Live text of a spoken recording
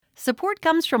Support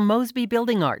comes from Mosby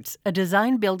Building Arts, a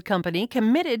design-build company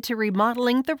committed to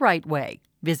remodeling the right way.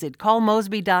 Visit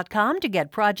callmosby.com to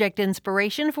get project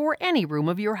inspiration for any room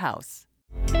of your house.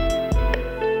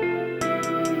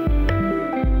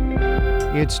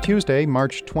 It's Tuesday,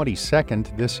 March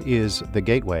 22nd. This is The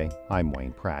Gateway. I'm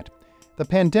Wayne Pratt. The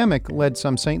pandemic led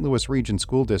some St. Louis region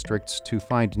school districts to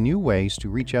find new ways to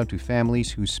reach out to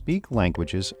families who speak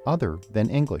languages other than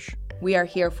English. We are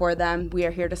here for them. We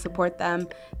are here to support them.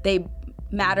 They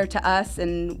matter to us,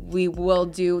 and we will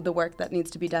do the work that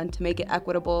needs to be done to make it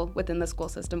equitable within the school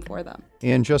system for them.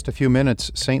 In just a few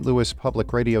minutes, St. Louis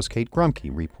Public Radio's Kate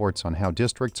Grumke reports on how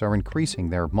districts are increasing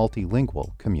their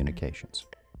multilingual communications.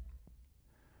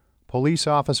 Police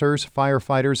officers,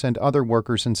 firefighters, and other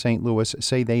workers in St. Louis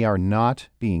say they are not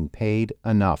being paid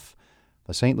enough.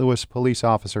 The St. Louis Police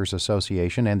Officers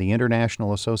Association and the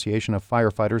International Association of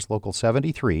Firefighters Local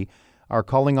 73 are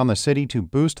calling on the city to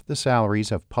boost the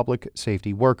salaries of public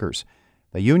safety workers.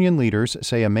 The union leaders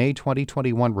say a May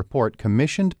 2021 report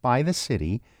commissioned by the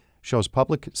city shows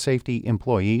public safety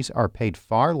employees are paid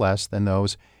far less than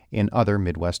those in other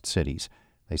Midwest cities.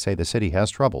 They say the city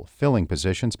has trouble filling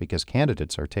positions because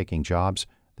candidates are taking jobs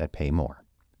that pay more.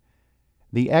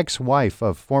 The ex-wife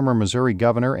of former Missouri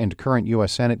governor and current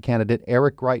U.S. Senate candidate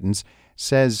Eric Greitens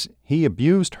says he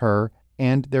abused her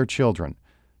and their children.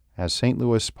 As St.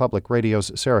 Louis Public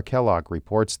Radio's Sarah Kellogg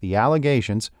reports, the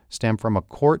allegations stem from a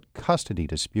court custody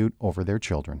dispute over their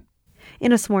children.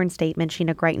 In a sworn statement,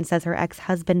 Sheena Greitens says her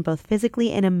ex-husband both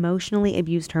physically and emotionally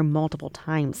abused her multiple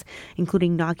times,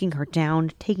 including knocking her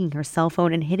down, taking her cell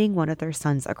phone, and hitting one of their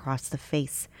sons across the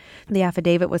face. The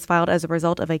affidavit was filed as a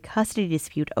result of a custody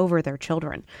dispute over their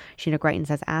children. Sheena Greitens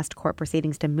has asked court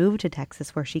proceedings to move to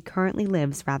Texas, where she currently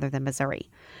lives, rather than Missouri.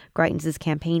 Greitens'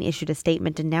 campaign issued a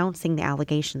statement denouncing the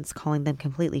allegations, calling them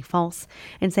completely false,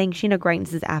 and saying Sheena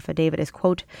Greitens' affidavit is,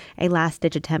 quote, a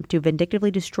last-ditch attempt to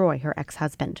vindictively destroy her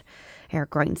ex-husband.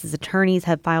 Eric Greitens' attorneys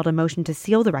have filed a motion to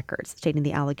seal the records, stating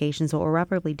the allegations will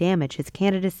irreparably damage his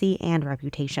candidacy and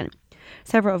reputation.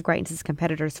 Several of Greitens'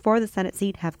 competitors for the Senate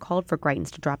seat have called for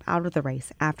Greitens to drop out of the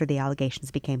race after the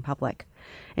allegations became public.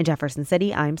 In Jefferson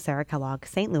City, I'm Sarah Kellogg,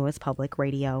 St. Louis Public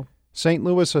Radio. St.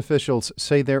 Louis officials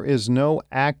say there is no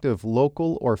active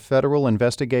local or federal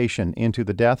investigation into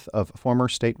the death of former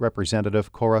state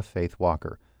representative Cora Faith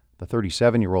Walker. The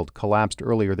 37-year-old collapsed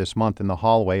earlier this month in the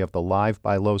hallway of the Live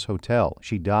by Lowe's Hotel.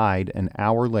 She died an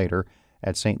hour later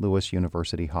at St. Louis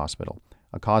University Hospital.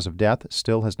 A cause of death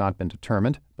still has not been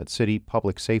determined, but City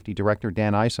Public Safety Director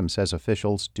Dan Isom says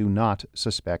officials do not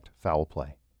suspect foul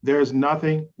play. There's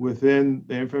nothing within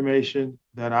the information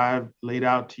that I've laid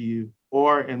out to you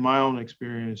or in my own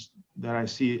experience that I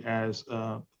see as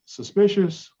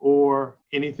suspicious or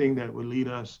anything that would lead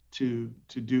us to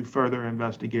do further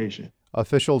investigation.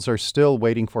 Officials are still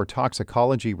waiting for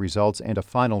toxicology results and a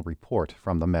final report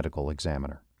from the medical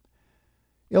examiner.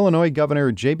 Illinois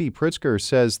Governor J.B. Pritzker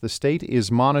says the state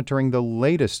is monitoring the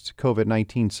latest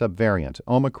COVID-19 subvariant,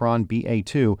 Omicron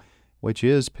BA2, which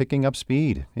is picking up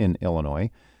speed in Illinois.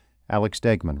 Alex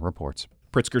Degman reports.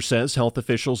 Pritzker says health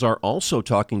officials are also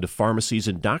talking to pharmacies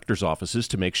and doctors' offices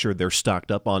to make sure they're stocked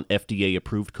up on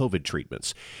FDA-approved COVID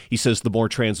treatments. He says the more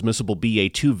transmissible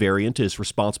BA2 variant is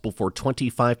responsible for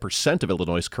 25% of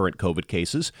Illinois' current COVID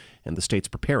cases, and the state's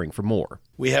preparing for more.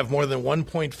 We have more than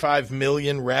 1.5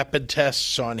 million rapid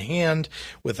tests on hand,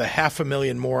 with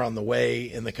 500,000 more on the way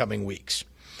in the coming weeks.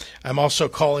 I'm also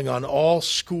calling on all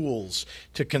schools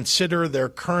to consider their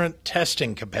current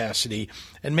testing capacity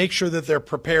and make sure that they're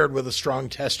prepared with a strong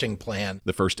testing plan.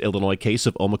 The first Illinois case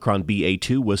of Omicron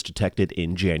BA2 was detected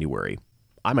in January.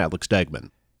 I'm Alex Degman.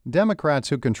 Democrats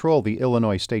who control the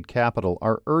Illinois state capitol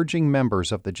are urging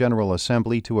members of the General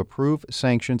Assembly to approve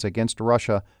sanctions against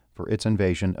Russia for its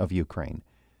invasion of Ukraine.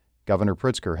 Governor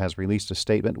Pritzker has released a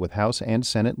statement with House and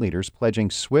Senate leaders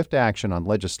pledging swift action on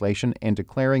legislation and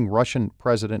declaring Russian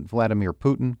President Vladimir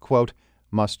Putin, quote,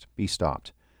 must be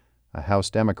stopped. A House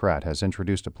Democrat has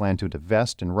introduced a plan to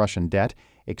divest in Russian debt,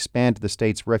 expand the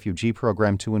state's refugee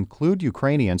program to include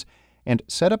Ukrainians, and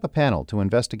set up a panel to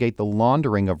investigate the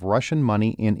laundering of Russian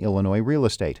money in Illinois real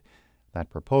estate. That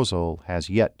proposal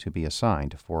has yet to be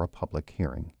assigned for a public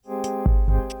hearing.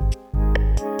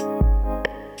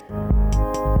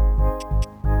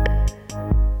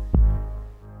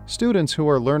 Students who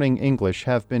are learning English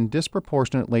have been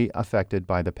disproportionately affected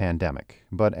by the pandemic.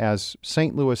 But as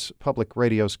St. Louis Public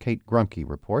Radio's Kate Grumke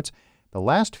reports, the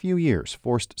last few years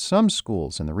forced some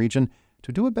schools in the region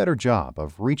to do a better job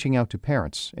of reaching out to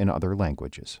parents in other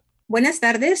languages. Buenas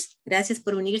tardes. Gracias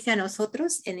por unirse a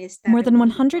nosotros en esta. More than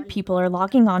 100 people are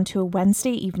logging on to a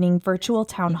Wednesday evening virtual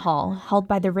town hall held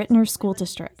by the Rittner School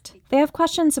District. They have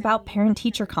questions about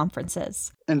parent-teacher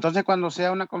conferences. Entonces, cuando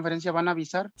sea una conferencia, ¿van a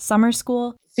avisar? Summer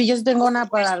school. Sí, yo tengo una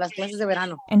para las clases de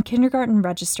verano. And kindergarten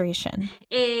registration.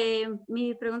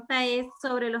 Mi pregunta es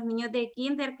sobre los niños de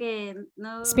kinder que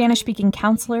no. Spanish-speaking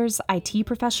counselors, IT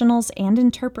professionals, and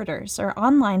interpreters are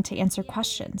online to answer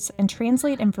questions and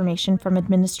translate information from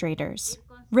administrators.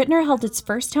 Rittner held its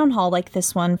first town hall like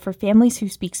this one for families who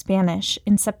speak Spanish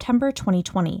in September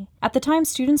 2020. At the time,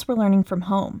 students were learning from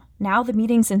home. Now the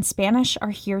meetings in Spanish are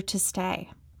here to stay.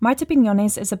 Marta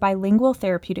Piñones is a bilingual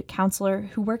therapeutic counselor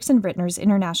who works in Rittner's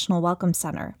International Welcome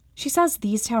Center. She says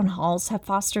these town halls have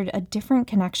fostered a different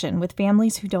connection with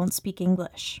families who don't speak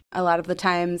English. A lot of the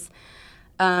times,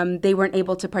 they weren't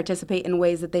able to participate in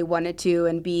ways that they wanted to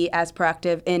and be as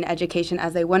proactive in education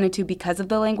as they wanted to because of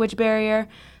the language barrier.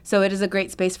 So it is a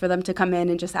great space for them to come in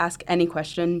and just ask any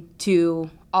question to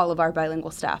all of our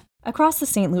bilingual staff. Across the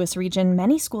St. Louis region,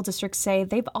 many school districts say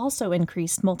they've also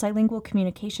increased multilingual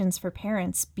communications for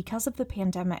parents because of the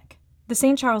pandemic. The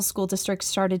St. Charles School District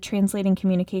started translating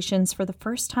communications for the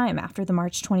first time after the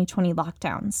March 2020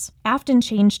 lockdowns. Afton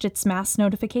changed its mass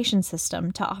notification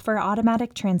system to offer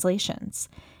automatic translations,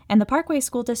 and the Parkway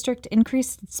School District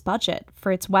increased its budget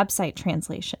for its website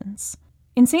translations.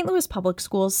 In St. Louis public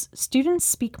schools, students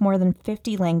speak more than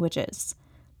 50 languages.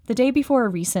 The day before a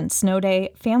recent snow day,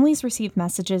 families received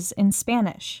messages in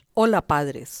Spanish, Hola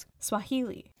padres,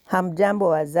 Swahili,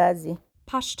 Hamjambo Azazi,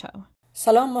 Pashto,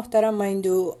 Salam Muhtaram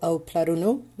Maindu au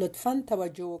Plarunu, Lutfan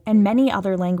Tawajo, and many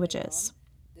other languages.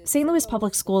 St. Louis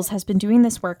Public Schools has been doing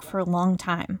this work for a long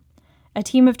time. A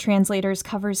team of translators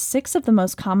covers 6 of the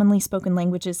most commonly spoken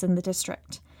languages in the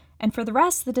district, and for the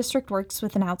rest, the district works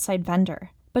with an outside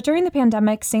vendor. But during the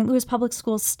pandemic, St. Louis Public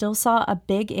Schools still saw a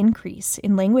big increase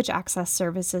in language access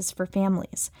services for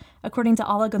families, according to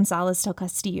Ala Gonzalez del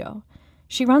Castillo.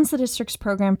 She runs the district's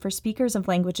program for speakers of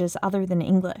languages other than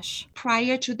English.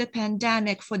 Prior to the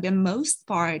pandemic, for the most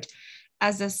part,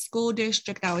 as a school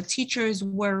district, our teachers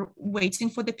were waiting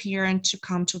for the parent to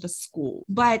come to the school.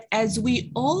 But as we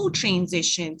all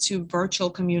transition to virtual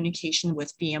communication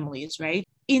with families, right?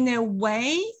 In a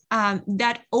way,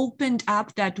 that opened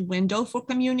up that window for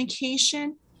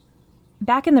communication.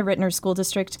 Back in the Rittner School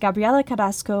District, Gabriela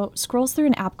Carrasco scrolls through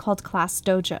an app called Class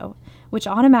Dojo, which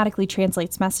automatically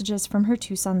translates messages from her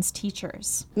 2 sons'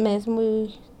 teachers. Me es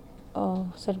muy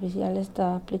servicial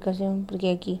esta aplicación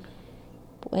porque aquí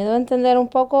puedo entender un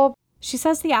poco. She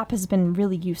says the app has been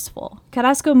really useful.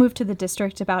 Carrasco moved to the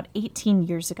district about 18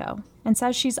 years ago and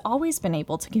says she's always been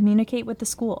able to communicate with the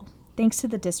school, thanks to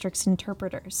the district's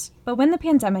interpreters. But when the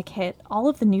pandemic hit, all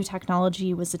of the new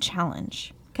technology was a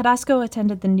challenge. Carrasco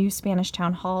attended the new Spanish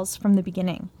town halls from the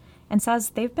beginning and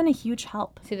says they've been a huge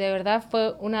help. Sí, de verdad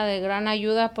fue una de gran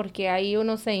ayuda porque ahí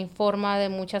uno se informa de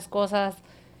muchas cosas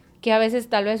que a veces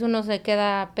tal vez uno se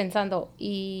queda pensando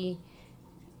y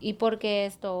por qué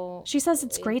esto. She says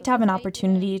it's great to have an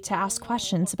opportunity to ask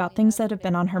questions about things that have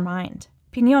been on her mind.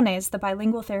 Piñones, the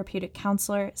bilingual therapeutic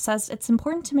counselor, says it's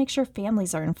important to make sure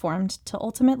families are informed to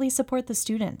ultimately support the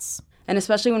students. And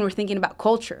especially when we're thinking about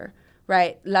culture,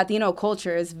 right? Latino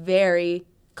culture is very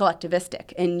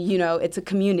collectivistic and, it's a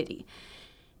community.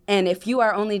 And if you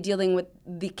are only dealing with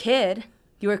the kid,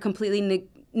 you are completely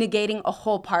negating a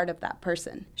whole part of that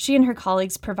person. She and her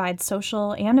colleagues provide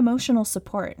social and emotional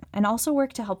support and also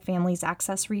work to help families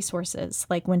access resources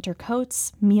like winter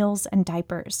coats, meals, and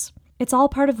diapers. It's all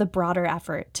part of the broader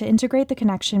effort to integrate the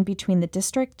connection between the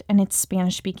district and its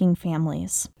Spanish-speaking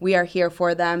families. We are here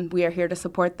for them. We are here to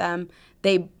support them.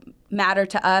 They matter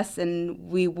to us, and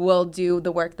we will do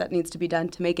the work that needs to be done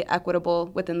to make it equitable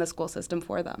within the school system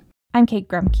for them. I'm Kate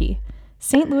Grumke,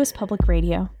 St. Louis Public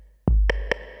Radio.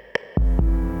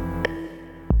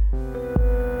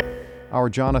 Our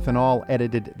Jonathan Ahl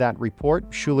edited that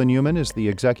report. Shula Newman is the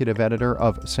executive editor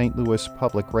of St. Louis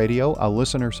Public Radio, a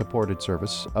listener-supported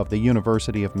service of the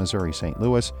University of Missouri-St.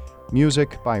 Louis.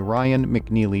 Music by Ryan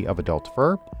McNeely of Adult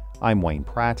Fur. I'm Wayne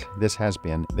Pratt. This has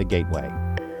been The Gateway.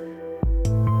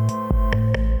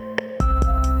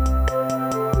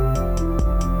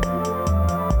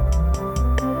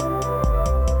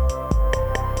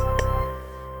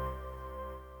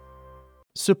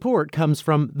 Support comes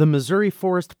from the Missouri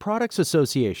Forest Products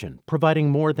Association,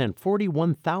 providing more than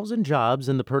 41,000 jobs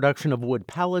in the production of wood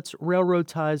pallets, railroad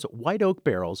ties, white oak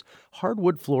barrels,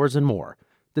 hardwood floors, and more.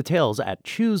 Details at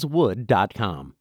choosewood.com.